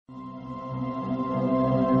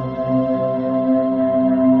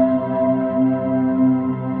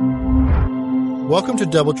Welcome to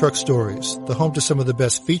Double Truck Stories, the home to some of the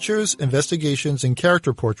best features, investigations, and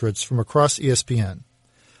character portraits from across ESPN.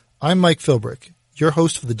 I'm Mike Philbrick, your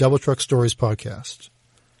host for the Double Truck Stories podcast.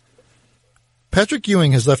 Patrick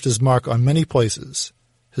Ewing has left his mark on many places: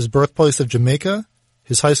 his birthplace of Jamaica,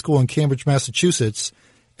 his high school in Cambridge, Massachusetts,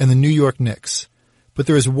 and the New York Knicks. But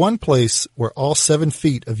there is one place where all 7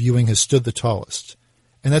 feet of Ewing has stood the tallest,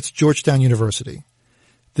 and that's Georgetown University.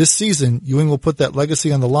 This season, Ewing will put that legacy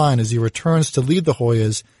on the line as he returns to lead the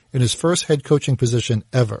Hoyas in his first head coaching position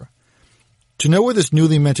ever. To know where this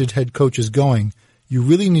newly minted head coach is going, you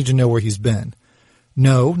really need to know where he's been.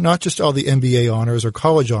 No, not just all the NBA honors or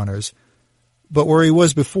college honors, but where he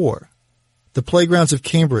was before. The playgrounds of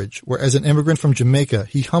Cambridge, where as an immigrant from Jamaica,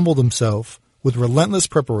 he humbled himself with relentless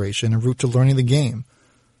preparation en route to learning the game.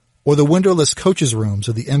 Or the windowless coaches' rooms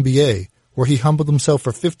of the NBA, where he humbled himself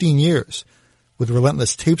for 15 years, with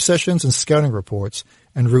relentless tape sessions and scouting reports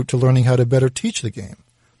en route to learning how to better teach the game.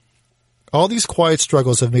 All these quiet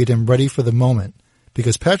struggles have made him ready for the moment,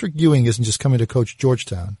 because Patrick Ewing isn't just coming to coach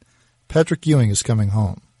Georgetown. Patrick Ewing is coming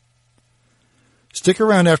home. Stick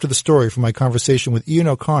around after the story for my conversation with Ian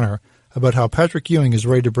O'Connor about how Patrick Ewing is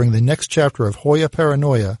ready to bring the next chapter of Hoya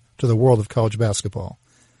paranoia to the world of college basketball.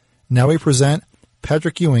 Now we present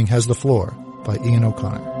Patrick Ewing Has the Floor by Ian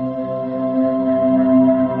O'Connor.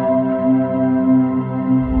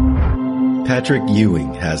 Patrick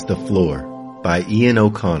Ewing Has the Floor by Ian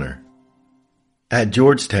O'Connor. At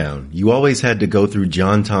Georgetown, you always had to go through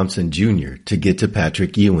John Thompson Jr. to get to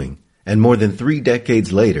Patrick Ewing, and more than 3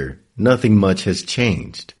 decades later, nothing much has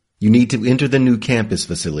changed. You need to enter the new campus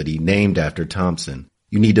facility named after Thompson.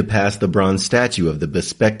 You need to pass the bronze statue of the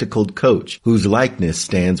bespectacled coach, whose likeness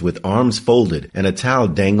stands with arms folded and a towel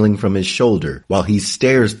dangling from his shoulder while he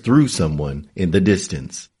stares through someone in the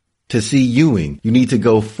distance. To see Ewing, you need to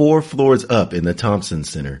go 4 floors up in the Thompson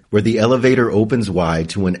Center, where the elevator opens wide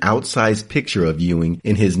to an outsized picture of Ewing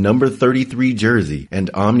in his number 33 jersey and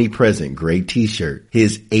omnipresent gray t-shirt,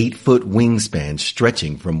 his 8-foot wingspan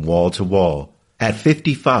stretching from wall to wall. At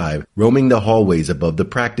 55, roaming the hallways above the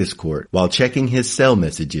practice court while checking his cell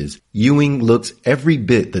messages, Ewing looks every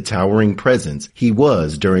bit the towering presence he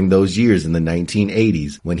was during those years in the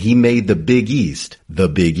 1980s when he made the Big East the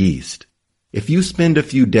Big East. If you spend a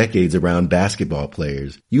few decades around basketball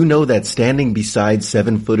players, you know that standing beside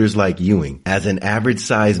 7-footers like Ewing as an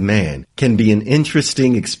average-sized man can be an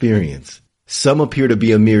interesting experience. Some appear to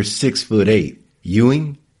be a mere 6'8".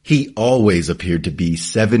 Ewing, he always appeared to be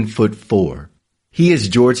 7'4". He is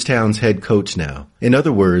Georgetown's head coach now. In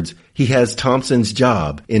other words, he has Thompson's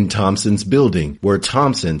job in Thompson's building, where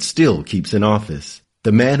Thompson still keeps an office.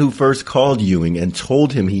 The man who first called Ewing and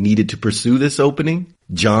told him he needed to pursue this opening?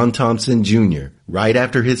 John Thompson Jr., right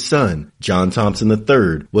after his son, John Thompson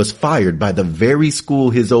III, was fired by the very school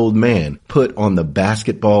his old man put on the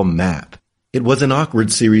basketball map. It was an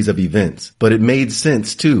awkward series of events, but it made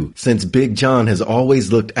sense too, since Big John has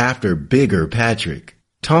always looked after Bigger Patrick.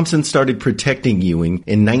 Thompson started protecting Ewing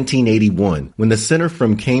in 1981 when the center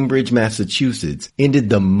from Cambridge, Massachusetts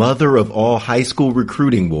ended the mother of all high school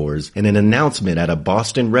recruiting wars in an announcement at a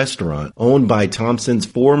Boston restaurant owned by Thompson's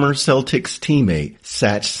former Celtics teammate,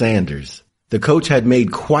 Satch Sanders. The coach had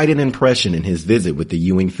made quite an impression in his visit with the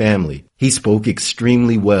Ewing family. He spoke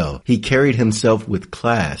extremely well. He carried himself with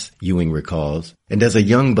class, Ewing recalls. And as a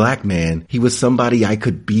young black man, he was somebody I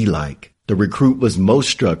could be like. The recruit was most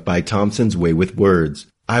struck by Thompson's way with words.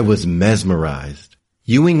 I was mesmerized.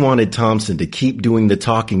 Ewing wanted Thompson to keep doing the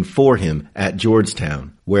talking for him at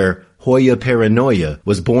Georgetown, where Hoya paranoia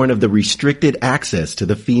was born of the restricted access to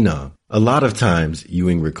the phenom. A lot of times,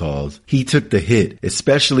 Ewing recalls, he took the hit,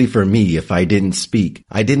 especially for me if I didn't speak.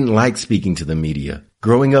 I didn't like speaking to the media.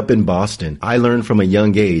 Growing up in Boston, I learned from a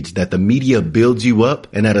young age that the media builds you up,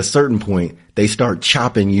 and at a certain point, they start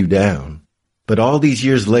chopping you down. But all these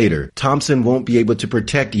years later, Thompson won't be able to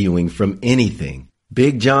protect Ewing from anything.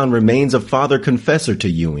 Big John remains a father confessor to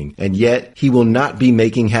Ewing, and yet he will not be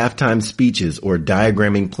making halftime speeches or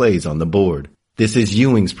diagramming plays on the board. This is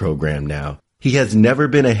Ewing's program now. He has never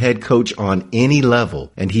been a head coach on any level,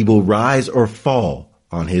 and he will rise or fall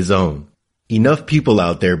on his own. Enough people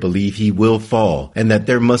out there believe he will fall, and that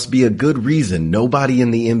there must be a good reason nobody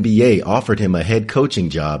in the NBA offered him a head coaching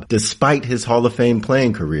job despite his Hall of Fame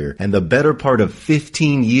playing career and the better part of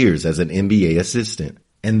 15 years as an NBA assistant.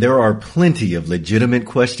 And there are plenty of legitimate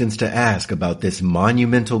questions to ask about this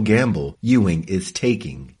monumental gamble Ewing is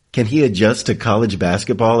taking. Can he adjust to college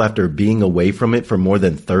basketball after being away from it for more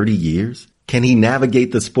than 30 years? Can he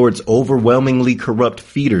navigate the sport's overwhelmingly corrupt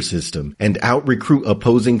feeder system and out-recruit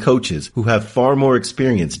opposing coaches who have far more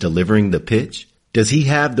experience delivering the pitch? Does he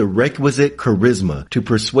have the requisite charisma to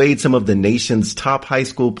persuade some of the nation's top high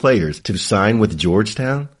school players to sign with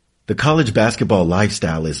Georgetown? The college basketball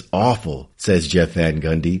lifestyle is awful, says Jeff Van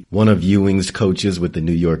Gundy, one of Ewing's coaches with the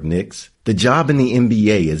New York Knicks. The job in the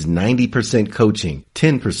NBA is 90% coaching,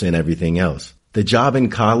 10% everything else. The job in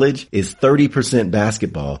college is 30%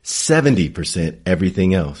 basketball, 70%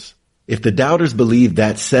 everything else. If the doubters believe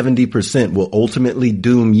that 70% will ultimately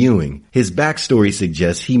doom Ewing, his backstory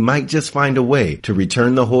suggests he might just find a way to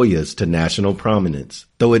return the Hoyas to national prominence.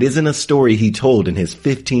 Though it isn't a story he told in his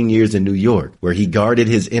 15 years in New York, where he guarded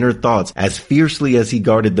his inner thoughts as fiercely as he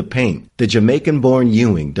guarded the paint, the Jamaican-born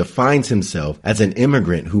Ewing defines himself as an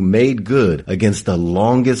immigrant who made good against the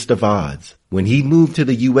longest of odds. When he moved to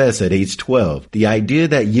the U.S. at age 12, the idea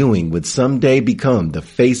that Ewing would someday become the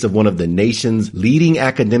face of one of the nation's leading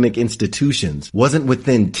academic institutions wasn't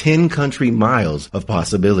within 10 country miles of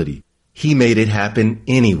possibility. He made it happen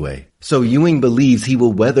anyway. So Ewing believes he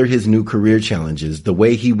will weather his new career challenges the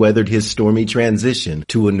way he weathered his stormy transition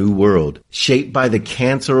to a new world, shaped by the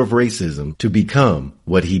cancer of racism to become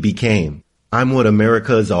what he became. I'm what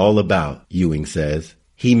America is all about, Ewing says.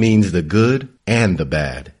 He means the good and the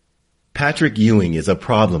bad. Patrick Ewing is a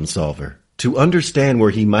problem solver. To understand where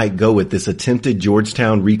he might go with this attempted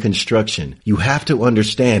Georgetown reconstruction, you have to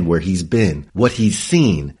understand where he's been, what he's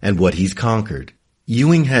seen, and what he's conquered.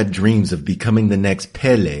 Ewing had dreams of becoming the next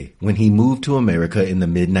Pele when he moved to America in the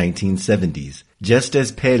mid-1970s, just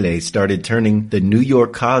as Pele started turning the New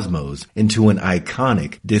York Cosmos into an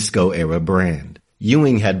iconic disco-era brand.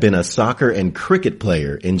 Ewing had been a soccer and cricket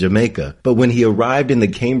player in Jamaica, but when he arrived in the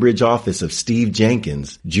Cambridge office of Steve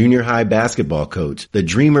Jenkins, junior high basketball coach, the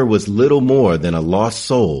dreamer was little more than a lost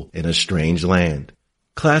soul in a strange land.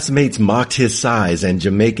 Classmates mocked his size and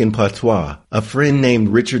Jamaican patois. A friend named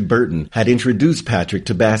Richard Burton had introduced Patrick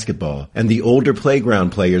to basketball, and the older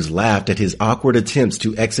playground players laughed at his awkward attempts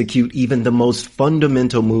to execute even the most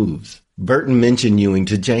fundamental moves. Burton mentioned Ewing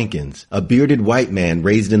to Jenkins, a bearded white man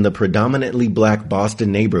raised in the predominantly black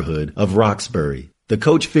Boston neighborhood of Roxbury. The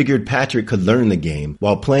coach figured Patrick could learn the game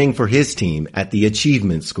while playing for his team at the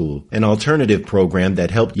Achievement School, an alternative program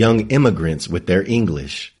that helped young immigrants with their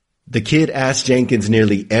English. The kid asked Jenkins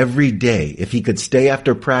nearly every day if he could stay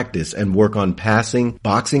after practice and work on passing,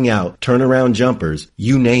 boxing out, turnaround jumpers,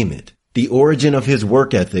 you name it. The origin of his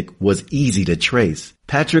work ethic was easy to trace.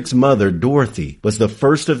 Patrick's mother, Dorothy, was the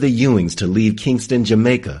first of the Ewings to leave Kingston,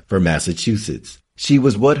 Jamaica for Massachusetts. She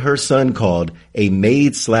was what her son called a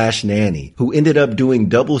maid/nanny who ended up doing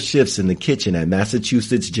double shifts in the kitchen at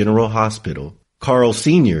Massachusetts General Hospital. Carl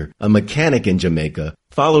Sr., a mechanic in Jamaica,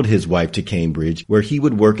 followed his wife to Cambridge where he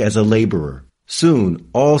would work as a laborer. Soon,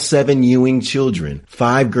 all 7 Ewing children,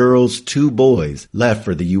 5 girls, 2 boys, left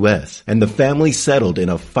for the U.S., and the family settled in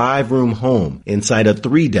a 5-room home inside a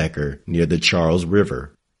 3-decker near the Charles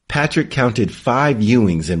River. Patrick counted 5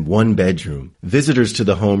 Ewings in one bedroom. Visitors to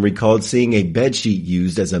the home recalled seeing a bedsheet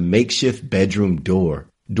used as a makeshift bedroom door.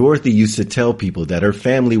 Dorothy used to tell people that her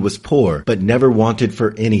family was poor but never wanted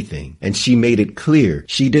for anything, and she made it clear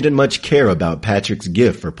she didn't much care about Patrick's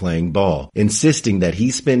gift for playing ball, insisting that he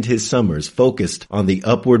spend his summers focused on the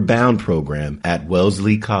Upward Bound program at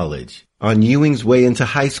Wellesley College. On Ewing's way into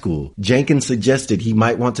high school, Jenkins suggested he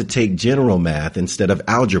might want to take general math instead of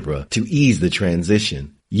algebra to ease the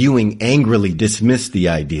transition. Ewing angrily dismissed the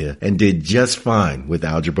idea and did just fine with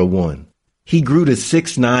Algebra 1. He grew to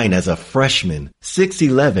 6'9" as a freshman,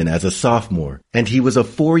 6'11" as a sophomore, and he was a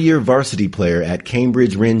 4-year varsity player at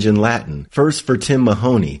Cambridge Rindge in Latin, first for Tim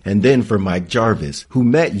Mahoney and then for Mike Jarvis, who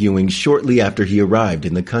met Ewing shortly after he arrived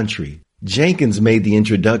in the country. Jenkins made the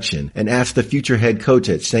introduction and asked the future head coach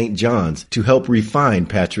at St. John's to help refine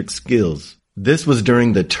Patrick's skills. This was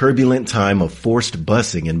during the turbulent time of forced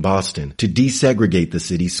busing in Boston to desegregate the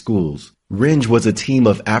city's schools. Rindge was a team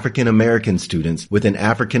of African-American students with an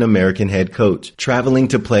African-American head coach, traveling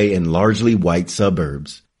to play in largely white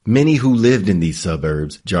suburbs. Many who lived in these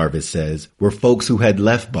suburbs, Jarvis says, were folks who had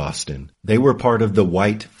left Boston. They were part of the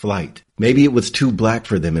white flight. Maybe it was too black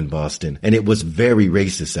for them in Boston, and it was very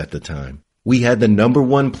racist at the time. We had the number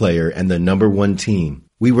 1 player and the number 1 team.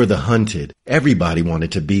 We were the hunted. Everybody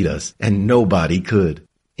wanted to beat us, and nobody could.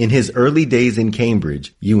 In his early days in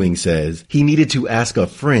Cambridge, Ewing says, he needed to ask a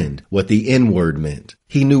friend what the N-word meant.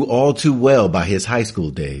 He knew all too well by his high school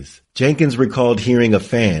days. Jenkins recalled hearing a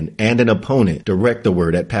fan and an opponent direct the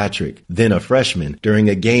word at Patrick, then a freshman, during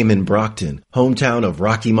a game in Brockton, hometown of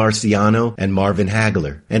Rocky Marciano and Marvin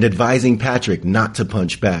Hagler, and advising Patrick not to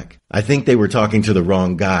punch back. I think they were talking to the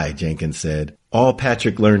wrong guy, Jenkins said. All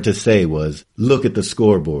Patrick learned to say was, look at the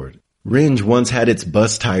scoreboard. Rindge once had its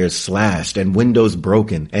bus tires slashed and windows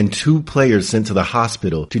broken and 2 players sent to the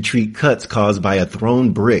hospital to treat cuts caused by a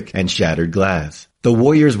thrown brick and shattered glass. The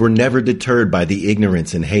Warriors were never deterred by the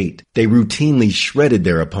ignorance and hate. They routinely shredded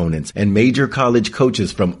their opponents, and major college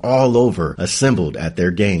coaches from all over assembled at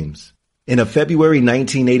their games. In a February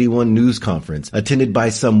 1981 news conference attended by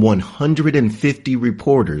some 150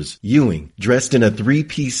 reporters, Ewing, dressed in a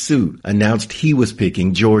 3-piece suit, announced he was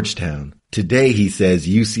picking Georgetown. Today he says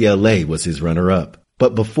UCLA was his runner-up.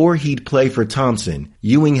 But before he'd play for Thompson,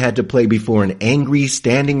 Ewing had to play before an angry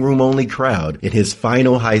standing room only crowd in his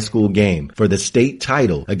final high school game for the state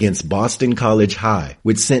title against Boston College High,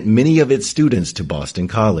 which sent many of its students to Boston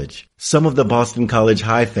College. Some of the Boston College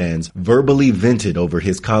High fans verbally vented over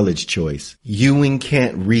his college choice. "Ewing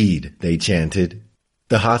can't read," they chanted.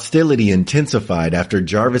 The hostility intensified after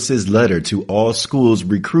Jarvis's letter to all schools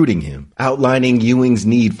recruiting him, outlining Ewing's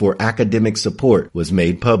need for academic support, was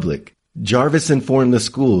made public. Jarvis informed the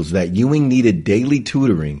schools that Ewing needed daily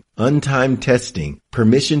tutoring, untimed testing,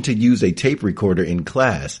 permission to use a tape recorder in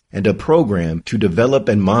class, and a program to develop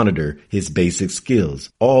and monitor his basic skills,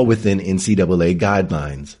 all within NCAA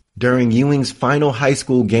guidelines. During Ewing's final high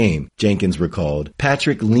school game, Jenkins recalled,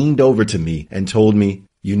 Patrick leaned over to me and told me,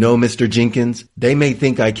 "You know, Mr. Jenkins, they may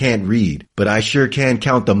think I can't read, but I sure can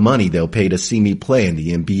count the money they'll pay to see me play in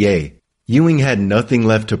the NBA." Ewing had nothing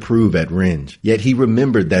left to prove at Rindge, yet he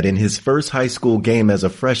remembered that in his first high school game as a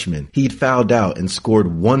freshman, he'd fouled out and scored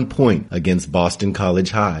 1 point against Boston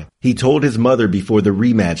College High. He told his mother before the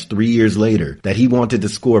rematch 3 years later that he wanted to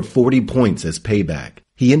score 40 points as payback.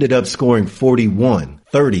 He ended up scoring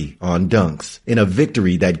 41-30 on dunks in a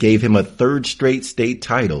victory that gave him a 3rd straight state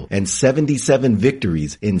title and 77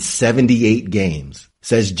 victories in 78 games.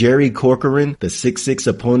 Says Jerry Corcoran, the 6'6"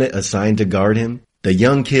 opponent assigned to guard him, "The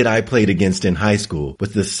young kid I played against in high school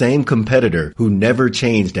was the same competitor who never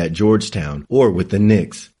changed at Georgetown or with the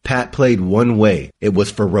Knicks. Pat played one way. It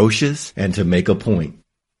was ferocious and to make a point."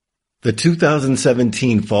 The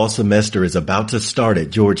 2017 fall semester is about to start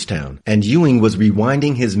at Georgetown, and Ewing was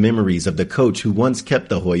rewinding his memories of the coach who once kept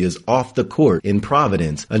the Hoyas off the court in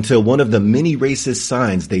Providence until one of the many racist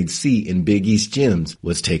signs they'd see in Big East gyms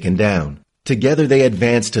was taken down. Together they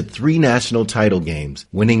advanced to 3 national title games,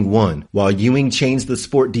 winning 1, while Ewing changed the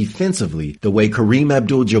sport defensively the way Kareem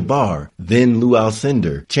Abdul-Jabbar, then Lou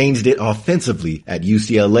Alcindor, changed it offensively at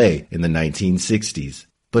UCLA in the 1960s.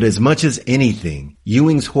 But as much as anything,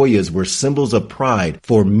 Ewing's Hoyas were symbols of pride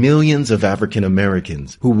for millions of African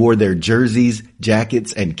Americans who wore their jerseys,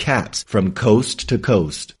 jackets, and caps from coast to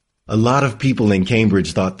coast. A lot of people in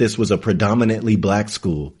Cambridge thought this was a predominantly black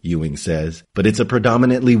school, Ewing says, but it's a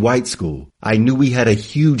predominantly white school. I knew we had a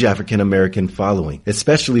huge African-American following,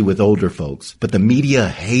 especially with older folks, but the media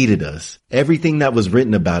hated us. Everything that was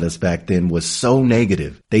written about us back then was so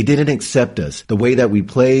negative. They didn't accept us, the way that we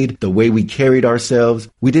played, the way we carried ourselves.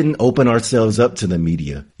 We didn't open ourselves up to the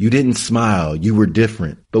media. You didn't smile, you were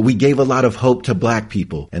different. But we gave a lot of hope to black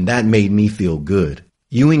people, and that made me feel good.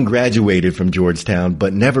 Ewing graduated from Georgetown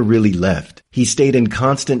but never really left. He stayed in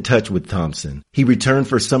constant touch with Thompson. He returned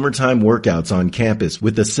for summertime workouts on campus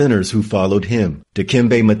with the centers who followed him,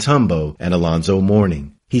 Dikembe Mutombo and Alonzo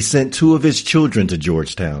Mourning. He sent 2 of his children to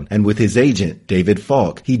Georgetown, and with his agent, David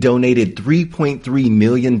Falk, he donated $3.3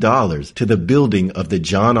 million to the building of the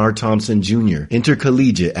John R. Thompson Jr.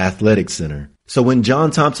 Intercollegiate Athletic Center. So when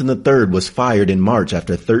John Thompson III was fired in March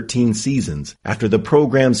after 13 seasons, after the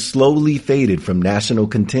program slowly faded from national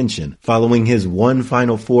contention following his 1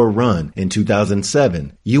 Final Four run in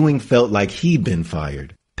 2007, Ewing felt like he'd been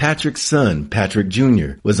fired. Patrick's son, Patrick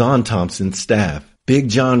Jr., was on Thompson's staff. Big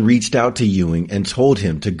John reached out to Ewing and told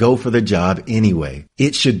him to go for the job anyway.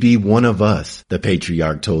 "It should be one of us," the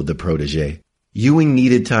patriarch told the protege. Ewing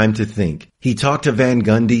needed time to think. He talked to Van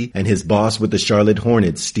Gundy and his boss with the Charlotte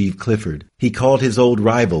Hornets, Steve Clifford. He called his old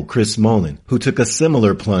rival, Chris Mullin, who took a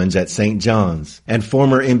similar plunge at St. John's, and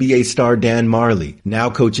former NBA star Dan Marley, now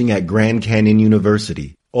coaching at Grand Canyon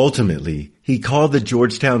University. Ultimately, he called the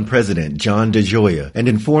Georgetown president, John DeGioia, and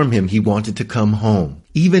informed him he wanted to come home,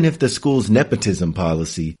 even if the school's nepotism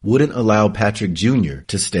policy wouldn't allow Patrick Jr.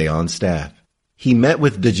 to stay on staff. He met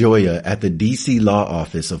with DeGioia at the D.C. law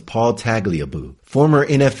office of Paul Tagliabue, former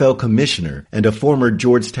NFL commissioner and a former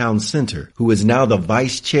Georgetown center, who is now the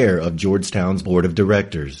vice chair of Georgetown's board of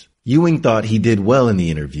directors. Ewing thought he did well in the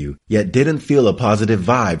interview, yet didn't feel a positive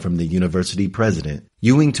vibe from the university president.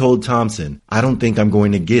 Ewing told Thompson, "I don't think I'm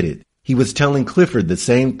going to get it." He was telling Clifford the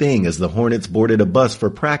same thing as the Hornets boarded a bus for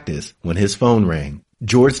practice when his phone rang.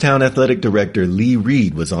 Georgetown athletic director Lee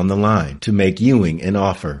Reed was on the line to make Ewing an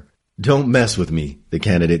offer. "Don't mess with me," the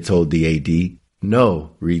candidate told the AD.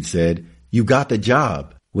 "No," Reed said. "You got the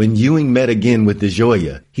job." When Ewing met again with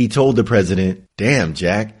DeGioia, he told the president, "Damn,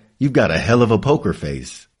 Jack, you've got a hell of a poker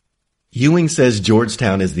face." Ewing says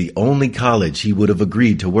Georgetown is the only college he would have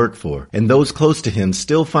agreed to work for, and those close to him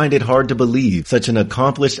still find it hard to believe such an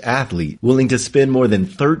accomplished athlete willing to spend more than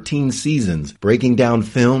 13 seasons breaking down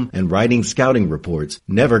film and writing scouting reports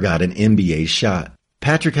never got an NBA shot.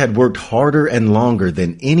 Patrick had worked harder and longer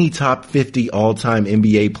than any top 50 all-time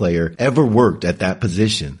NBA player ever worked at that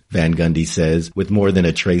position, Van Gundy says, with more than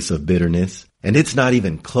a trace of bitterness. And it's not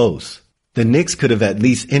even close. The Knicks could have at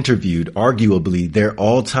least interviewed arguably their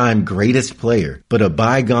all-time greatest player, but a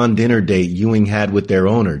bygone dinner date Ewing had with their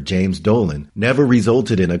owner, James Dolan, never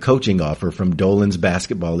resulted in a coaching offer from Dolan's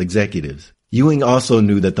basketball executives. Ewing also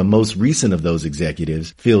knew that the most recent of those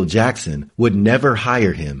executives, Phil Jackson, would never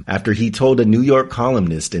hire him after he told a New York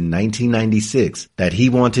columnist in 1996 that he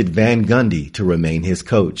wanted Van Gundy to remain his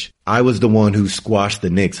coach. "I was the one who squashed the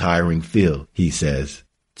Knicks hiring Phil," he says.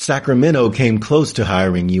 Sacramento came close to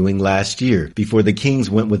hiring Ewing last year before the Kings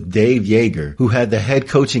went with Dave Yeager, who had the head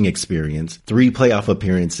coaching experience, 3 playoff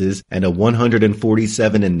appearances, and a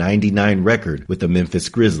 147-99 record with the Memphis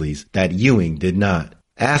Grizzlies that Ewing did not.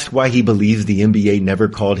 Asked why he believes the NBA never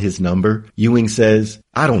called his number, Ewing says,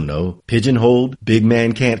 "I don't know. Pigeonholed, big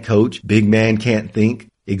man can't coach, big man can't think."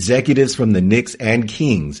 Executives from the Knicks and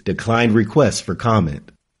Kings declined requests for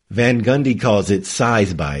comment. Van Gundy calls it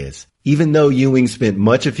size bias. Even though Ewing spent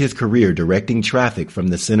much of his career directing traffic from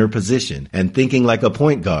the center position and thinking like a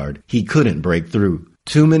point guard, he couldn't break through.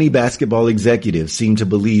 Too many basketball executives seem to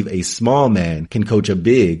believe a small man can coach a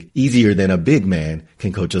big easier than a big man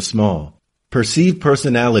can coach a small. Perceived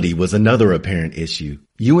personality was another apparent issue.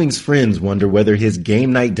 Ewing's friends wonder whether his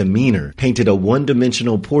game night demeanor painted a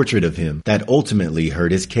one-dimensional portrait of him that ultimately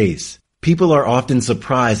hurt his case. People are often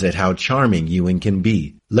surprised at how charming Ewing can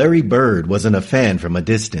be. Larry Bird wasn't a fan from a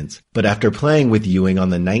distance, but after playing with Ewing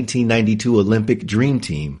on the 1992 Olympic Dream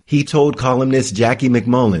Team, he told columnist Jackie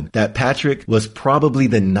McMullen that Patrick was probably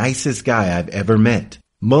the nicest guy I've ever met.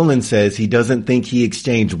 Mullen says he doesn't think he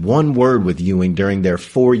exchanged one word with Ewing during their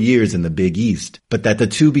 4 years in the Big East, but that the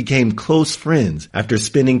two became close friends after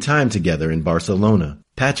spending time together in Barcelona.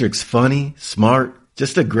 "Patrick's funny, smart,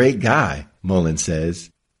 just a great guy," Mullen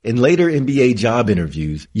says. In later NBA job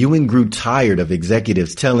interviews, Ewing grew tired of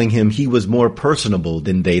executives telling him he was more personable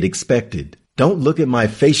than they'd expected. "Don't look at my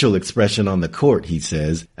facial expression on the court," he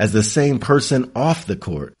says, as the same person off the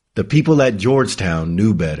court. The people at Georgetown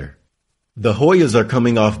knew better. The Hoyas are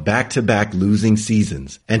coming off back-to-back losing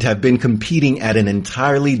seasons and have been competing at an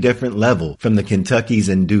entirely different level from the Kentuckys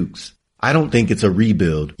and Dukes. "I don't think it's a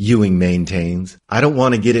rebuild," Ewing maintains. "I don't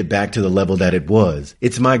want to get it back to the level that it was.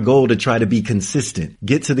 It's my goal to try to be consistent,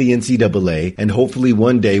 get to the NCAA, and hopefully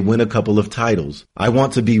one day win a couple of titles. I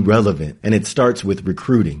want to be relevant, and it starts with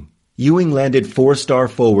recruiting." Ewing landed 4-star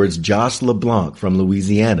forwards Josh LeBlanc from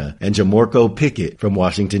Louisiana and Jamorko Pickett from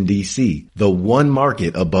Washington, D.C., the one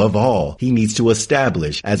market above all he needs to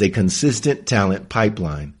establish as a consistent talent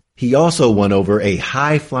pipeline. He also won over a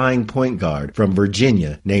high-flying point guard from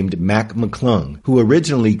Virginia named Mac McClung, who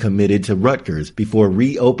originally committed to Rutgers before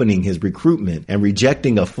reopening his recruitment and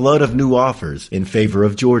rejecting a flood of new offers in favor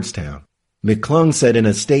of Georgetown. McClung said in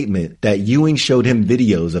a statement that Ewing showed him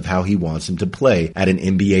videos of how he wants him to play at an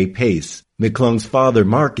NBA pace. McClung's father,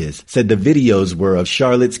 Marcus, said the videos were of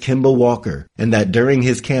Charlotte's Kemba Walker, and that during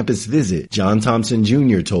his campus visit, John Thompson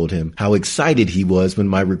Jr. told him how excited he was when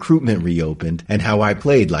my recruitment reopened and how I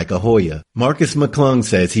played like a Hoya. Marcus McClung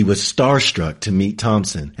says he was starstruck to meet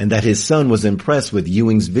Thompson and that his son was impressed with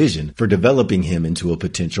Ewing's vision for developing him into a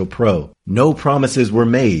potential pro. "No promises were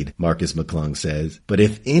made," Marcus McClung says, "but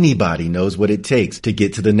if anybody knows what it takes to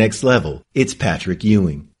get to the next level, it's Patrick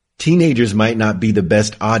Ewing." Teenagers might not be the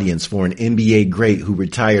best audience for an NBA great who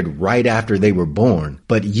retired right after they were born,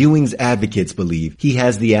 but Ewing's advocates believe he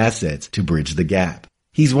has the assets to bridge the gap.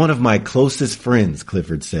 "He's one of my closest friends,"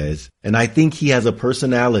 Clifford says, "and I think he has a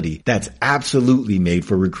personality that's absolutely made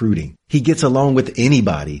for recruiting. He gets along with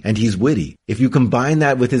anybody, and he's witty. If you combine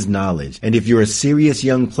that with his knowledge, and if you're a serious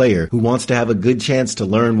young player who wants to have a good chance to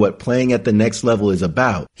learn what playing at the next level is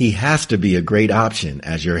about, he has to be a great option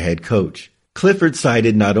as your head coach." Clifford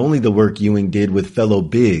cited not only the work Ewing did with fellow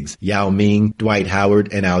bigs Yao Ming, Dwight Howard,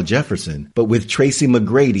 and Al Jefferson, but with Tracy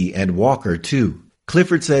McGrady and Walker too.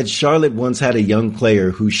 Clifford said Charlotte once had a young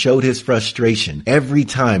player who showed his frustration every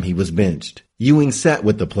time he was benched. Ewing sat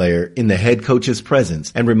with the player in the head coach's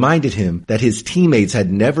presence and reminded him that his teammates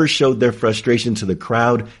had never showed their frustration to the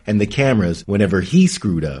crowd and the cameras whenever he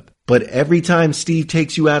screwed up. "But every time Steve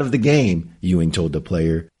takes you out of the game," Ewing told the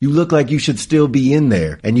player, "you look like you should still be in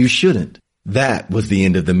there, and you shouldn't." That was the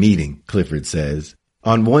end of the meeting, Clifford says.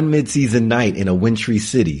 On one midseason night in a wintry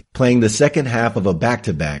city, playing the second half of a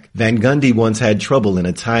back-to-back, Van Gundy once had trouble in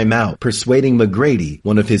a timeout persuading McGrady,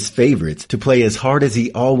 one of his favorites, to play as hard as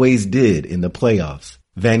he always did in the playoffs.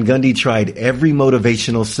 Van Gundy tried every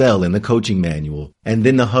motivational sell in the coaching manual, and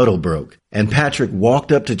then the huddle broke, and Patrick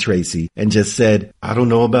walked up to Tracy and just said, "I don't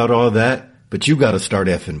know about all that, but you gotta start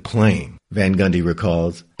effing playing," Van Gundy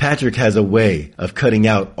recalls. Patrick has a way of cutting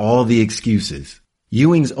out all the excuses.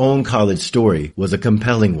 Ewing's own college story was a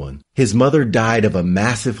compelling one. His mother died of a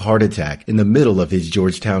massive heart attack in the middle of his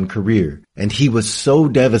Georgetown career, and he was so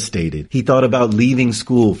devastated he thought about leaving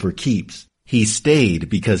school for keeps. He stayed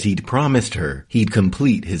because he'd promised her he'd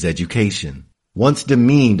complete his education. Once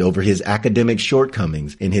demeaned over his academic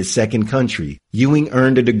shortcomings in his second country, Ewing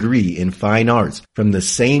earned a degree in fine arts from the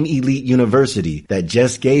same elite university that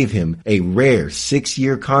just gave him a rare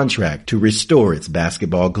 6-year contract to restore its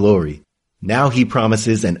basketball glory. Now he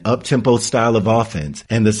promises an up-tempo style of offense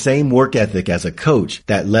and the same work ethic as a coach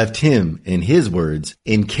that left him, in his words,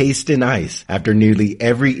 encased in ice after nearly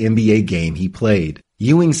every NBA game he played.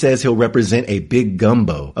 Ewing says he'll represent a big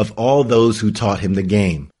gumbo of all those who taught him the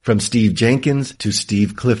game, from Steve Jenkins to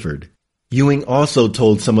Steve Clifford. Ewing also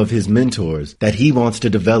told some of his mentors that he wants to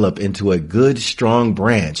develop into a good, strong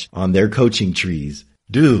branch on their coaching trees.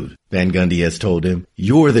 "Dude," Van Gundy has told him,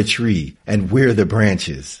 "you're the tree and we're the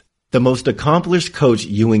branches." The most accomplished coach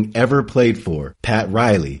Ewing ever played for, Pat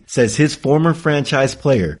Riley, says his former franchise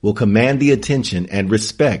player will command the attention and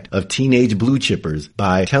respect of teenage blue chippers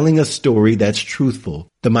by telling a story that's truthful.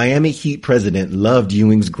 The Miami Heat president loved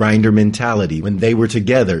Ewing's grinder mentality when they were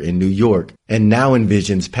together in New York, and now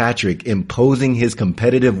envisions Patrick imposing his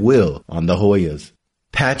competitive will on the Hoyas.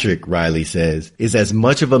 Patrick, Riley says, is as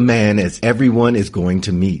much of a man as everyone is going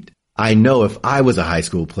to meet. "I know if I was a high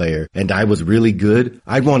school player and I was really good,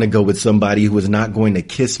 I'd want to go with somebody who was not going to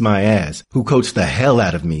kiss my ass, who coached the hell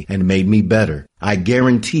out of me and made me better. I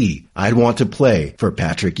guarantee I'd want to play for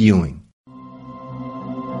Patrick Ewing."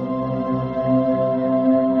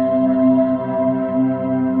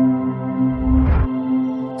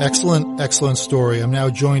 Excellent story. I'm now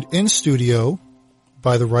joined in studio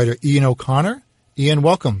by the writer Ian O'Connor. Ian,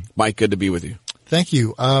 welcome. Mike, good to be with you. Thank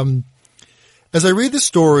you. As I read the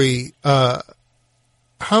story, I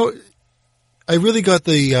really got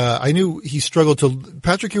I knew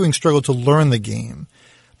Patrick Ewing struggled to learn the game,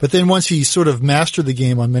 but then once he sort of mastered the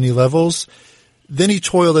game on many levels, then he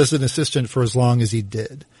toiled as an assistant for as long as he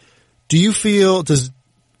did. Do you feel, did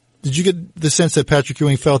you get the sense that Patrick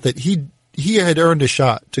Ewing felt that he had earned a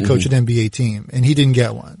shot to coach an NBA team and he didn't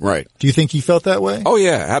get one? Right. Do you think he felt that way? Oh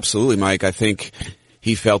yeah, absolutely, Mike. I think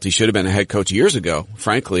he felt he should have been a head coach years ago.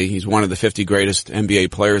 Frankly, he's one of the 50 greatest NBA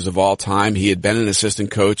players of all time. He had been an assistant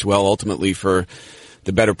coach, ultimately for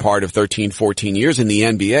the better part of 13, 14 years in the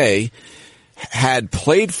NBA, had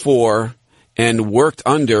played for and worked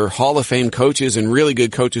under Hall of Fame coaches and really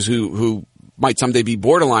good coaches who might someday be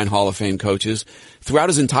borderline Hall of Fame coaches throughout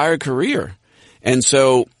his entire career. And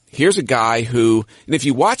so here's a guy who, and if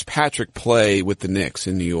you watch Patrick play with the Knicks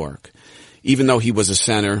in New York, even though he was a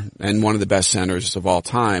center and one of the best centers of all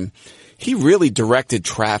time, he really directed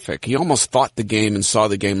traffic. He almost thought the game and saw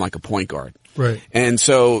the game like a point guard. Right. And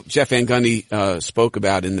so Jeff Van Gundy spoke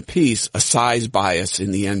about in the piece a size bias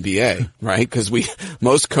in the NBA, right? Because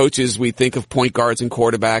most coaches, we think of point guards and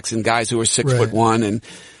quarterbacks and guys who are 6'1", and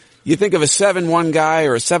you think of a 7'1" guy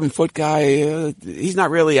or a 7-foot guy, he's not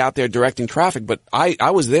really out there directing traffic, but I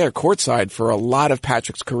was there courtside for a lot of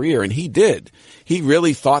Patrick's career, and he did. He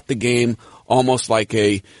really thought the game almost like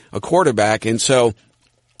a quarterback. And so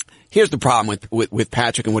here's the problem with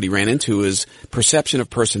Patrick and what he ran into is perception of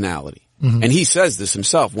personality. Mm-hmm. And he says this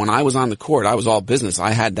himself. When I was on the court, I was all business.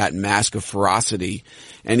 I had that mask of ferocity,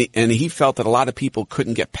 and he felt that a lot of people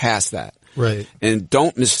couldn't get past that. Right. And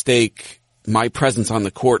don't mistake my presence on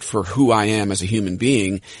the court for who I am as a human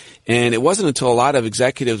being. And it wasn't until a lot of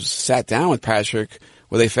executives sat down with Patrick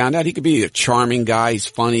where they found out he could be a charming guy. He's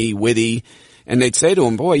funny, witty. And they'd say to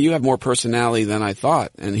him, "Boy, you have more personality than I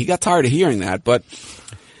thought." And he got tired of hearing that. But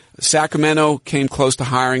Sacramento came close to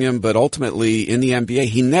hiring him, but ultimately in the NBA,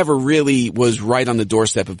 he never really was right on the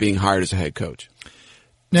doorstep of being hired as a head coach.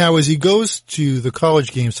 Now, as he goes to the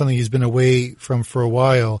college game, something he's been away from for a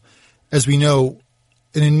while, as we know,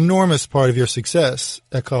 an enormous part of your success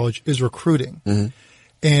at college is recruiting. Mm-hmm.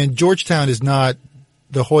 And Georgetown is not,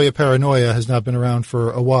 the Hoya paranoia has not been around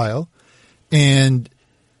for a while. And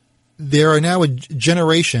there are now a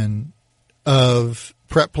generation of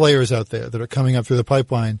prep players out there that are coming up through the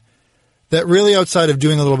pipeline that really, outside of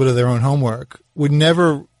doing a little bit of their own homework, would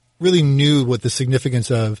never really knew what the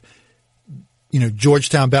significance of,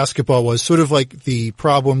 Georgetown basketball was. Sort of like the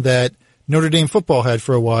problem that Notre Dame football had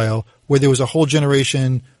for a while, where there was a whole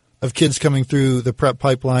generation of kids coming through the prep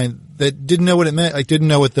pipeline that didn't know what it meant, like didn't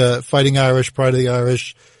know what the Fighting Irish, Pride of the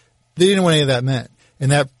Irish, they didn't know what any of that meant.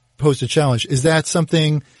 And that posed a challenge. Is that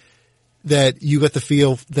something that you got the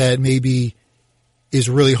feel that maybe is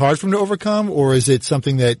really hard for him to overcome, or is it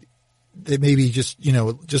something that maybe just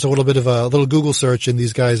a little bit of a little Google search and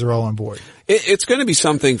these guys are all on board? It's going to be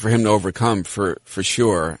something for him to overcome for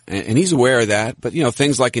sure. And he's aware of that. But,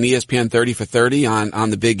 things like an ESPN 30 for 30 on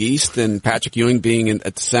the Big East and Patrick Ewing being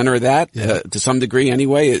at the center of that, to some degree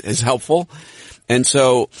anyway, is helpful. And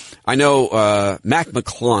so I know, Mac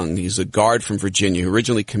McClung, he's a guard from Virginia who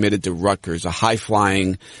originally committed to Rutgers, a high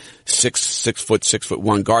flying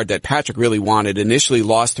 6'1" guard that Patrick really wanted, initially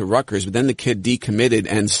lost to Rutgers, but then the kid decommitted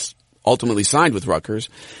and ultimately signed with Rutgers.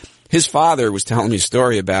 His father was telling me a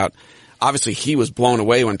story about, obviously he was blown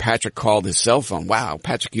away when Patrick called his cell phone. Wow,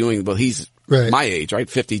 Patrick Ewing, well, he's my age, right?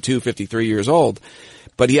 52, 53 years old.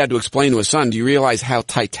 But he had to explain to his son, do you realize how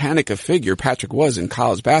titanic a figure Patrick was in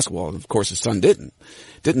college basketball? And of course his son didn't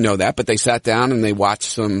know that, but they sat down and they watched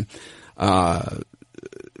some,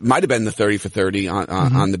 might have been the 30 for 30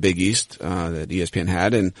 on the Big East, that ESPN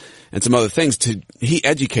had and some other things he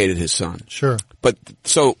educated his son. Sure. But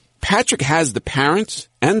so Patrick has the parents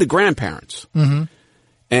and the grandparents. Mm-hmm.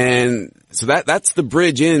 And so that's the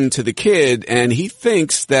bridge into the kid, and he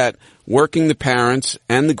thinks that working the parents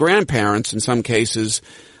and the grandparents in some cases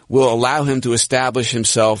will allow him to establish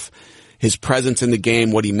himself, his presence in the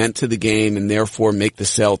game, what he meant to the game, and therefore make the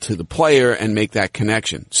sell to the player and make that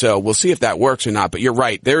connection. So we'll see if that works or not, but you're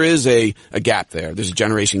right. There is a gap there. There's a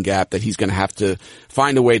generation gap that he's going to have to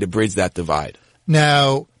find a way to bridge that divide.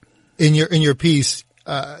 Now, in your piece,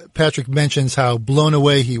 Patrick mentions how blown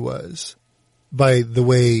away he was by the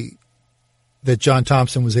way that John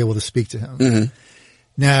Thompson was able to speak to him. Mm-hmm.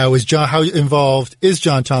 Now, how involved is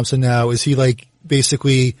John Thompson now? Is he like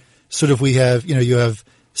basically sort of, we have, you have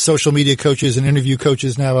social media coaches and interview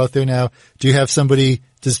coaches now out there now. Do you have somebody,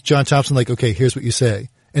 does John Thompson like, okay, here's what you say?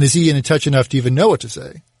 And is he in touch enough to even know what to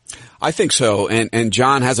say? I think so. And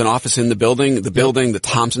John has an office in the building, the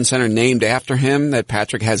Thompson Center, named after him, that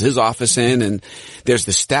Patrick has his office in. And there's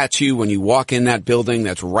the statue when you walk in that building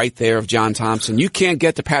that's right there of John Thompson. You can't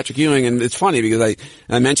get to Patrick Ewing. And it's funny because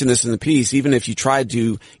I mentioned this in the piece. Even if you tried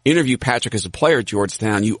to interview Patrick as a player at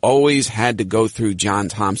Georgetown, you always had to go through John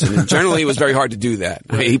Thompson. And generally it was very hard to do that.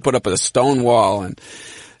 Right. He put up a stone wall. And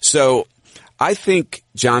so I think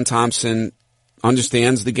John Thompson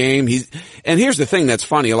understands the game. And here's the thing that's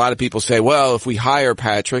funny. A lot of people say, well, if we hire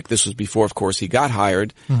Patrick, this was before, of course, he got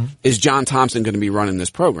hired, is John Thompson going to be running this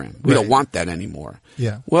program? We don't want that anymore.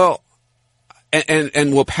 Yeah. Well,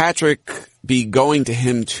 and will Patrick be going to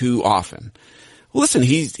him too often? Listen,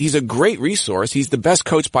 he's a great resource. He's the best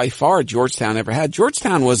coach by far Georgetown ever had.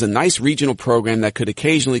 Georgetown was a nice regional program that could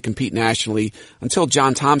occasionally compete nationally until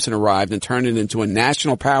John Thompson arrived and turned it into a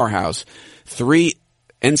national powerhouse. 3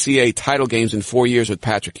 NCAA title games in 4 years with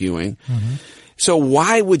Patrick Ewing. Mm-hmm. So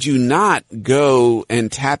why would you not go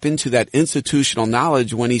and tap into that institutional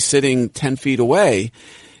knowledge when he's sitting 10 feet away?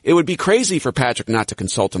 It would be crazy for Patrick not to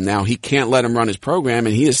consult him now. He can't let him run his program,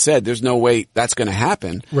 and he has said there's no way that's going to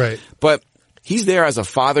happen. Right. But he's there as a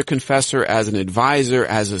father confessor, as an advisor,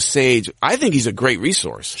 as a sage. I think he's a great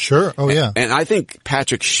resource. Sure. Oh, yeah. And I think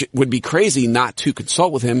Patrick would be crazy not to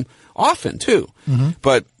consult with him often, too. Mm-hmm.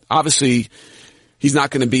 But obviously, he's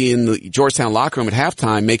not going to be in the Georgetown locker room at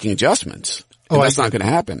halftime making adjustments. That's not going to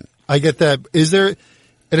happen. I get that.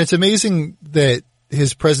 And it's amazing that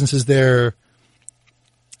his presence is there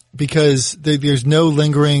because there's no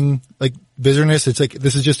lingering like bitterness. It's like,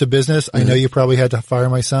 this is just a business. Mm-hmm. I know you probably had to fire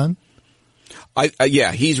my son.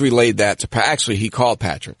 Yeah, he's relayed that to actually he called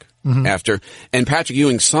Patrick after, and Patrick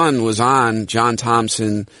Ewing's son was on John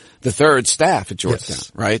Thompson III's staff at Georgetown,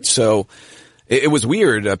 right? So it was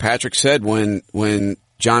weird. Patrick said when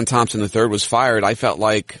John Thompson III was fired, I felt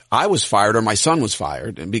like I was fired or my son was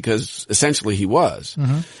fired, because essentially he was.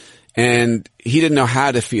 Mm-hmm. And he didn't know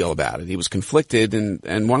how to feel about it. He was conflicted,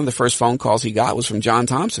 and one of the first phone calls he got was from John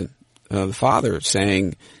Thompson, the father,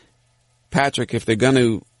 saying, Patrick, if they're going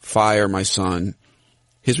to fire my son,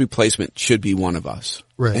 his replacement should be one of us.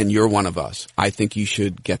 Right. And you're one of us. I think you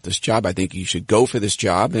should get this job. I think you should go for this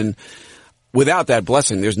job. And without that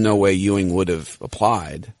blessing, there's no way Ewing would have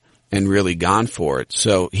applied and really gone for it.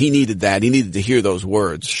 So he needed that. He needed to hear those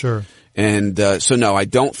words. Sure. And so no, I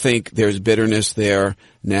don't think there's bitterness there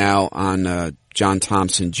now on John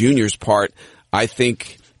Thompson Jr.'s part. I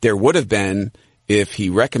think there would have been if he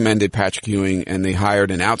recommended Patrick Ewing and they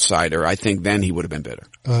hired an outsider. I think then he would have been bitter.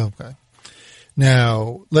 Okay.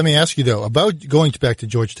 Now, let me ask you, though, about going back to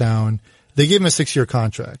Georgetown. They gave him a 6-year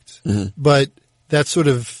contract, but that's sort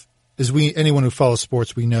of, anyone who follows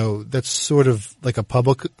sports, we know that's sort of like a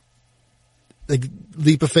public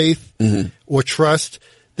leap of faith or trust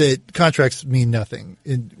that contracts mean nothing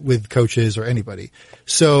with coaches or anybody.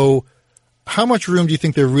 So how much room do you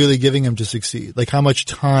think they're really giving him to succeed? Like how much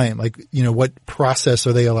time, what process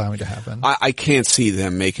are they allowing to happen? I can't see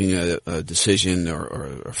them making a decision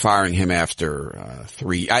or firing him after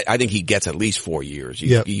 3. I think he gets at least 4 years.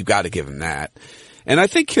 You got to give him that. And I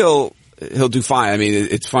think he'll do fine. I mean,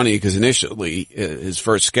 it's funny because initially his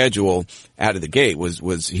first schedule out of the gate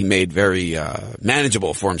was he made very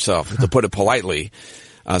manageable for himself, to put it politely,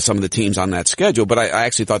 some of the teams on that schedule. But I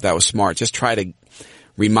actually thought that was smart. Just try to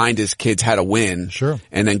remind his kids how to win, sure,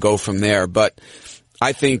 and then go from there. But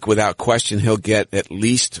I think without question he'll get at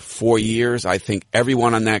least 4 years. I think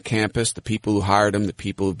everyone on that campus, the people who hired him, the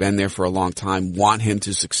people who've been there for a long time, want him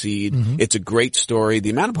to succeed. It's a great story. The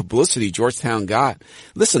amount of publicity Georgetown got.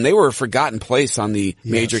 Listen, they were a forgotten place on the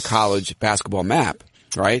major college basketball map,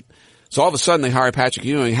 right? So all of a sudden they hired Patrick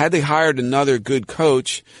Ewing. Had they hired another good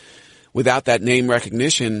coach without that name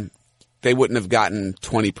recognition, they wouldn't have gotten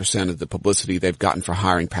 20% of the publicity they've gotten for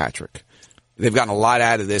hiring Patrick. They've gotten a lot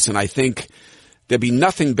out of this, and I think there'd be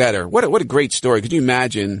nothing better. What a great story. Could you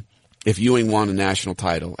imagine if Ewing won a national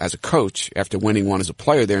title as a coach after winning one as a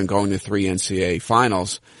player there and going to 3 NCAA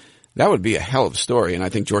finals? That would be a hell of a story, and I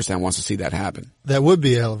think Georgetown wants to see that happen. That would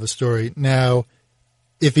be a hell of a story. Now,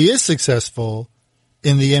 if he is successful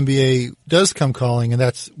and the NBA does come calling, and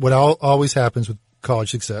that's what always happens with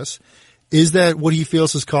college success, is that what he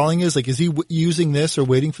feels his calling is? Like, is he using this or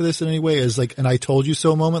waiting for this in any way as like an I told you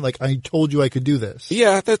so moment? Like, I told you I could do this.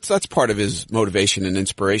 Yeah, that's part of his motivation and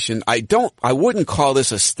inspiration. I wouldn't call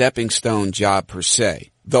this a stepping stone job per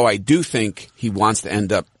se, though I do think he wants to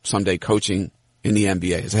end up someday coaching in the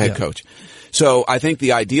NBA as a head coach. So I think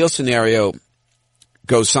the ideal scenario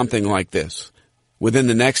goes something like this. Within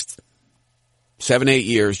the next 7-8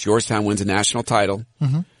 years, Georgetown wins a national title.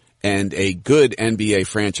 And a good NBA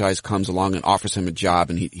franchise comes along and offers him a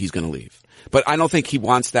job, and he's going to leave. But I don't think he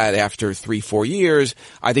wants that after 3-4 years.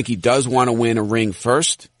 I think he does want to win a ring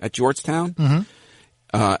first at Georgetown.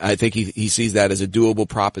 I think he sees that as a doable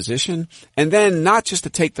proposition. And then not just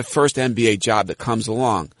to take the first NBA job that comes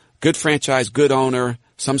along. Good franchise, good owner,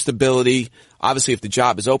 some stability. Obviously, if the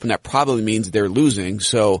job is open, that probably means they're losing.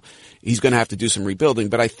 So he's going to have to do some rebuilding.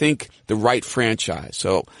 But I think the right franchise.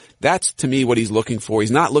 So that's, to me, what he's looking for.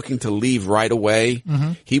 He's not looking to leave right away.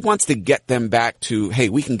 He wants to get them back to, hey,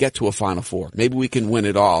 we can get to a Final Four. Maybe we can win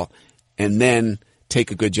it all and then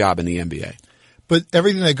take a good job in the NBA. But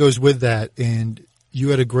everything that goes with that, and you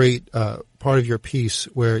had a great part of your piece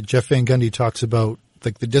where Jeff Van Gundy talks about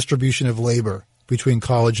like the distribution of labor between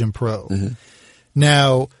college and pro.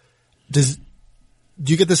 Now, do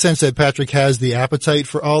you get the sense that Patrick has the appetite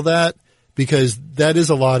for all that? Because that is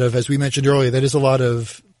a lot of, as we mentioned earlier, that is a lot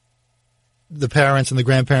of the parents and the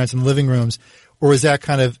grandparents in the living rooms, or is that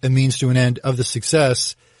kind of a means to an end of the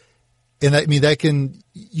success? And that, I mean,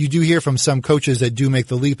 you do hear from some coaches that do make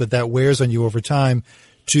the leap that wears on you over time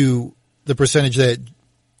to the percentage that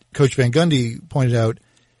Coach Van Gundy pointed out.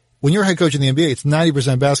 When you're a head coach in the NBA, it's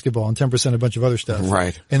 90% basketball and 10% a bunch of other stuff.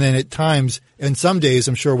 Right. And then at times, and some days,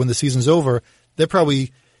 I'm sure when the season's over, that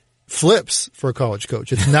probably flips for a college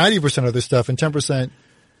coach. It's 90% other stuff and 10%,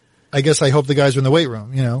 I guess I hope the guys are in the weight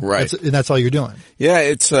room, Right. And that's all you're doing. Yeah,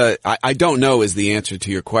 it's, I don't know is the answer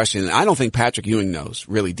to your question. I don't think Patrick Ewing knows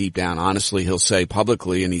really deep down. Honestly, he'll say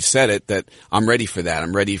publicly, and he said it, that I'm ready for that.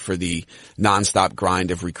 I'm ready for the nonstop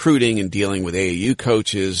grind of recruiting and dealing with AAU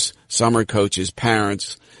coaches, summer coaches,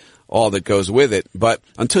 parents, all that goes with it. But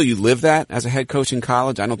until you live that as a head coach in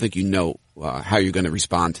college, I don't think you know how you're going to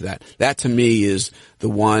respond to that. That to me is the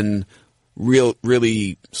one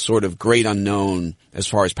really sort of great unknown as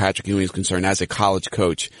far as Patrick Ewing is concerned as a college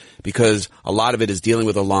coach, because a lot of it is dealing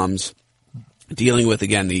with alums, dealing with,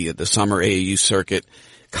 again, the summer AAU circuit,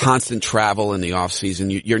 constant travel in the off season.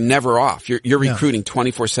 You're never off. You're recruiting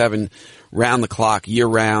 24/7, round the clock, year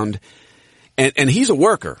round. And he's a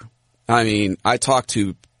worker. I mean, I talked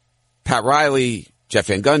to Pat Riley, Jeff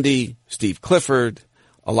Van Gundy, Steve Clifford,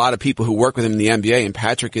 a lot of people who work with him in the NBA, and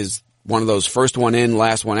Patrick is one of those first one in,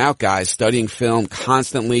 last one out guys, studying film,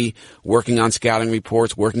 constantly working on scouting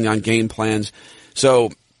reports, working on game plans. So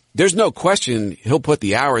there's no question he'll put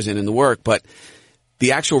the hours in the work, but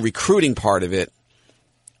the actual recruiting part of it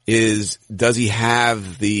is, does he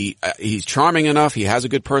have he's charming enough, he has a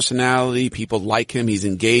good personality, people like him, he's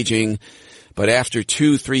engaging, but after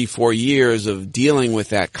 2, 3, 4 years of dealing with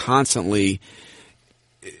that constantly,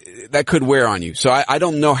 that could wear on you. So I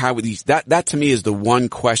don't know how that to me is the one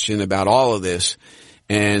question about all of this.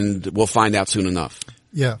 and we'll find out soon enough.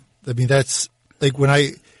 Yeah. I mean, that's like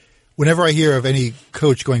whenever I hear of any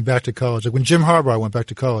coach going back to college, like when Jim Harbaugh went back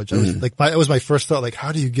to college, I was like, that was my first thought, like,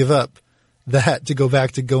 how do you give up that to go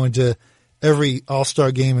back to go into every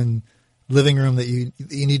all-star game and living room that you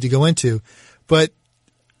need to go into? But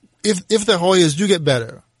if the Hoyas do get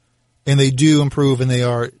better and they do improve and they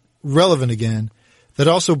are relevant again, that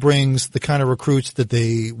also brings the kind of recruits that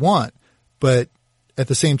they want. But at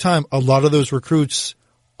the same time, a lot of those recruits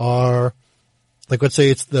are, like, let's say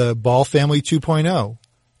it's the Ball family 2.0,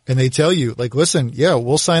 and they tell you, like, listen, yeah,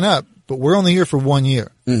 we'll sign up, but we're only here for 1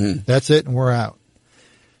 year. That's it, and we're out.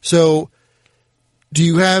 So do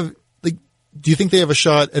you think they have a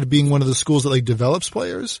shot at being one of the schools that, like, develops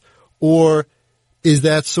players? Or is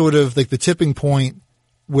that sort of like the tipping point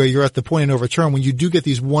where you're at the point of no return when you do get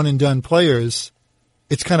these one and done players?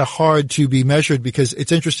 It's kind of hard to be measured, because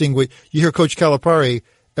it's interesting. You hear Coach Calipari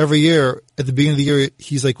every year at the beginning of the year,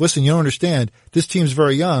 he's like, listen, you don't understand. This team's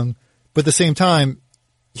very young, but at the same time,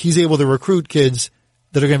 he's able to recruit kids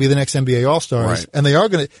that are going to be the next NBA All-Stars. Right. And they are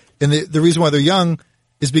going to, and the reason why they're young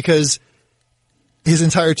is because his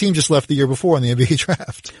entire team just left the year before in the NBA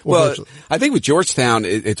draft. Well, I think with Georgetown,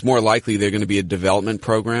 it's more likely they're going to be a development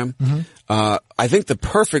program. I think the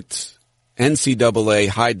perfect NCAA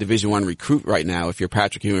high Division I recruit right now, if you're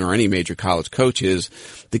Patrick Ewing or any major college coach, is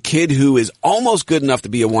the kid who is almost good enough to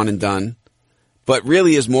be a one and done, but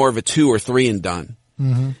really is more of a 2 or 3 and done.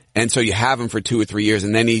 And so you have him for 2 or 3 years,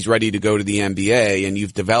 and then he's ready to go to the NBA, and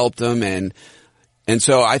you've developed him. And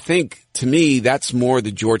so I think, to me, that's more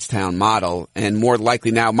the Georgetown model, and more likely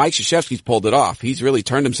now Mike Krzyzewski's pulled it off. He's really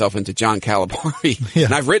turned himself into John Calipari.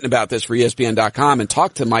 And I've written about this for ESPN.com and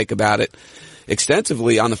talked to Mike about it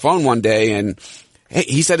extensively on the phone one day, and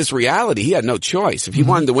he said it's reality. He had no choice. If he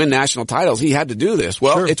wanted to win national titles, he had to do this.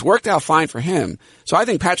 Well, it's worked out fine for him. So I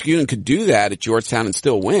think Patrick Ewing could do that at Georgetown and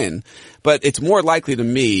still win. But it's more likely to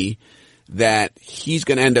me that he's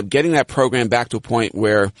going to end up getting that program back to a point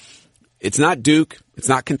where it's not Duke, it's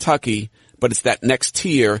not Kentucky, but it's that next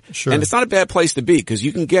tier. And it's not a bad place to be, because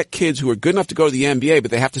you can get kids who are good enough to go to the NBA,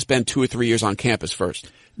 but they have to spend 2 or 3 years on campus first.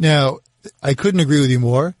 Now, I couldn't agree with you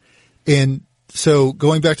more. And so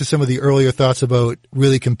going back to some of the earlier thoughts about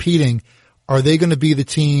really competing, are they going to be the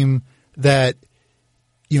team that,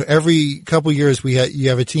 every couple of years you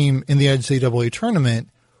have a team in the NCAA tournament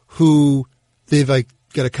who they've like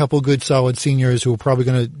got a couple good solid seniors who are probably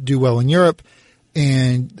going to do well in Europe,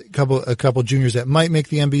 and a couple juniors that might make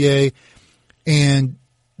the NBA, and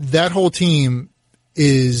that whole team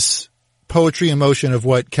is poetry in motion of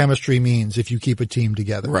what chemistry means if you keep a team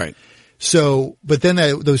together. Right. So, but then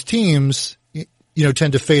those teams,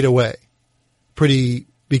 tend to fade away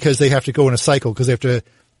because they have to go in a cycle, because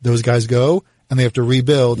those guys go and they have to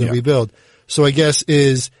rebuild and rebuild. So I guess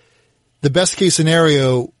the best case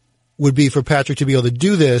scenario would be for Patrick to be able to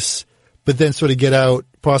do this, but then sort of get out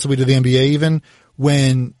possibly to the NBA even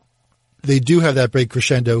when they do have that break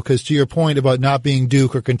crescendo. Because to your point about not being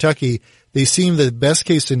Duke or Kentucky, they seem the best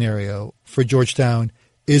case scenario for Georgetown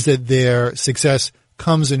is that their success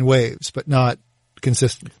comes in waves, but not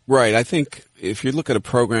consistent. Right. I think if you look at a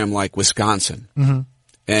program like Wisconsin,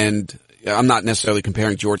 and I'm not necessarily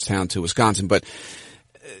comparing Georgetown to Wisconsin, but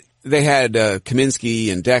they had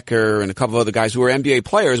Kaminsky and Decker and a couple of other guys who were NBA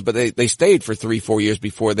players, but they stayed for 3-4 years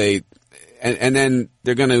before and then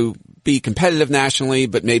they're going to be competitive nationally,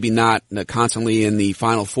 but maybe not constantly in the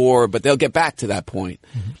Final Four, but they'll get back to that point.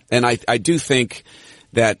 And I do think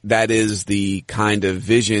that is the kind of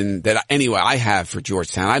vision that I have for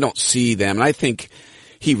Georgetown. I don't see them, and I think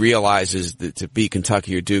he realizes that to beat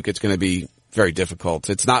Kentucky or Duke, it's going to be very difficult.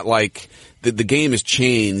 It's not like the game has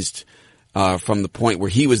changed from the point where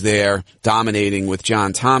he was there dominating with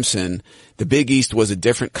John Thompson. The Big East was a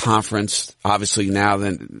different conference, obviously, now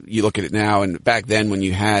than you look at it now. And back then when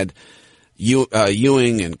you had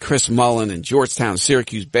Ewing and Chris Mullen and Georgetown,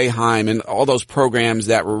 Syracuse, Boeheim, and all those programs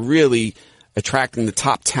that were really attracting the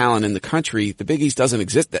top talent in the country, the Big East doesn't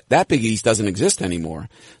exist. That Big East doesn't exist anymore.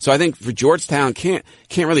 So I think for Georgetown can't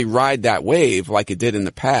really ride that wave like it did in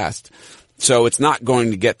the past. So it's not going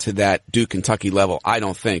to get to that Duke Kentucky level, I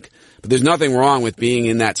don't think. But there's nothing wrong with being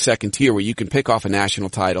in that second tier where you can pick off a national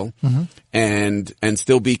title and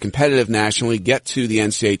still be competitive nationally, get to the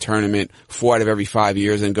NCAA tournament 4 out of every 5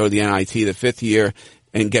 years, and go to the NIT the 5th year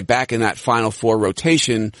and get back in that Final Four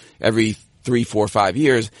rotation every 3, 4, 5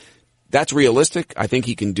 years. That's realistic. I think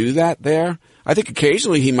he can do that there. I think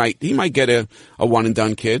occasionally he might get a one and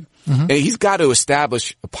done kid. And he's got to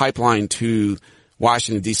establish a pipeline to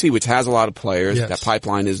Washington D.C., which has a lot of players. That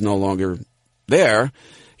pipeline is no longer there.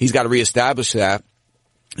 He's got to reestablish that.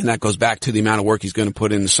 And that goes back to the amount of work he's going to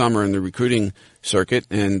put in the summer in the recruiting circuit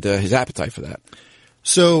and his appetite for that.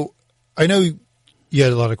 So I know you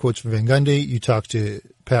had a lot of quotes from Van Gundy. You talked to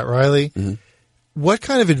Pat Riley. Mm-hmm. What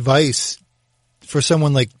kind of advice for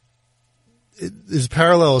someone like as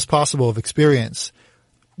parallel as possible of experience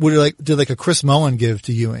did like a Chris Mullin give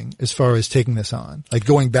to Ewing as far as taking this on, like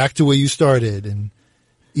going back to where you started and,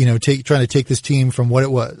 you know, trying to take this team from what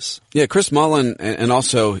it was? Yeah, Chris Mullin and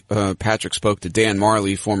also Patrick spoke to Dan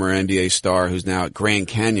Marley, former NBA star who's now at Grand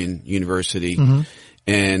Canyon University. Mm-hmm.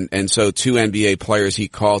 And so two NBA players he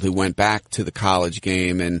called who went back to the college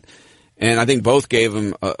game and I think both gave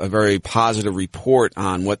him a very positive report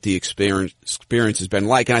on what the experience has been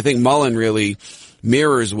like. And I think Mullin really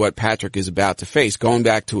mirrors what Patrick is about to face, going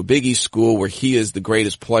back to a Big East school where he is the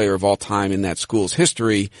greatest player of all time in that school's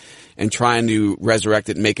history and trying to resurrect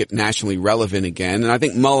it and make it nationally relevant again. And I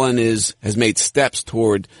think Mullin has made steps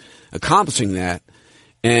toward accomplishing that.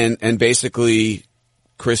 And basically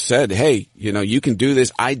Chris said, hey, you know, you can do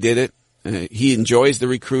this. I did it. He enjoys the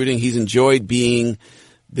recruiting. He's enjoyed being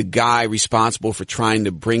the guy responsible for trying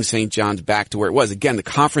to bring St. John's back to where it was. Again, the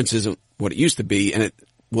conference isn't what it used to be, and it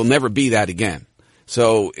will never be that again.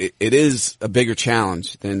 So it is a bigger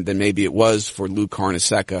challenge than maybe it was for Lou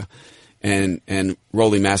Carnesecca and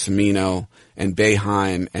Rolly Massimino and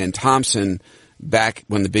Boeheim and Thompson back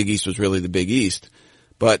when the Big East was really the Big East.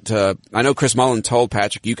 But I know Chris Mullin told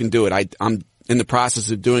Patrick, you can do it. I'm in the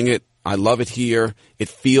process of doing it. I love it here. It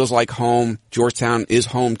feels like home. Georgetown is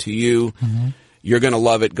home to you. Mm-hmm. You're going to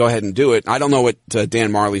love it. Go ahead and do it. I don't know what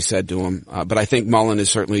Dan Marley said to him, but I think Mullin is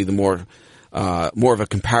certainly the more of a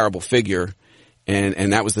comparable figure,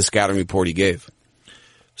 and that was the scouting report he gave.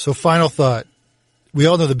 So final thought. We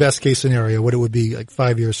all know the best case scenario, what it would be like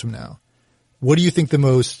 5 years from now. What would you think the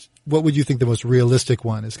most realistic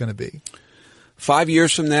one is going to be? 5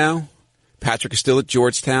 years from now, Patrick is still at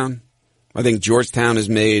Georgetown. I think Georgetown has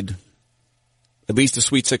made at least a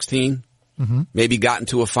Sweet 16, mm-hmm. maybe gotten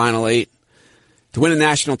to a Final 8. To win a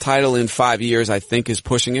national title in 5 years, I think, is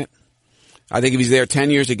pushing it. I think if he's there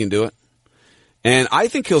 10 years, he can do it. And I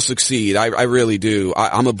think he'll succeed. I really do.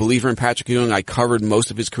 I'm a believer in Patrick Ewing. I covered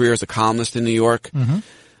most of his career as a columnist in New York.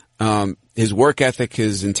 Mm-hmm. His work ethic,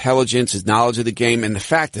 his intelligence, his knowledge of the game, and the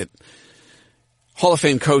fact that Hall of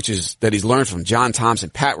Fame coaches that he's learned from, John Thompson,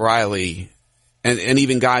 Pat Riley, and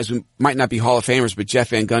even guys who might not be Hall of Famers, but Jeff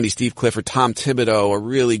Van Gundy, Steve Clifford, Tom Thibodeau are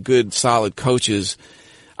really good, solid coaches.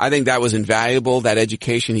 I think that was invaluable, that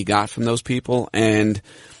education he got from those people. And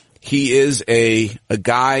he is a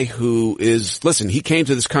guy who is, listen, he came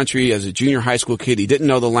to this country as a junior high school kid. He didn't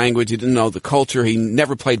know the language. He didn't know the culture. He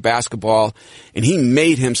never played basketball. And he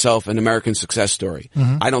made himself an American success story.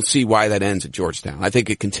 Mm-hmm. I don't see why that ends at Georgetown. I think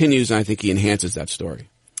it continues, and I think he enhances that story.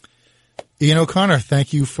 Ian O'Connor,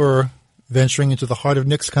 thank you for venturing into the heart of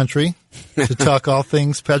Knicks country to talk all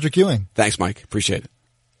things Patrick Ewing. Thanks, Mike. Appreciate it.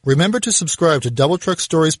 Remember to subscribe to Double Truck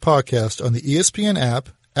Stories podcast on the ESPN app,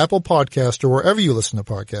 Apple Podcast, or wherever you listen to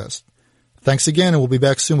podcasts. Thanks again, and we'll be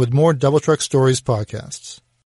back soon with more Double Truck Stories podcasts.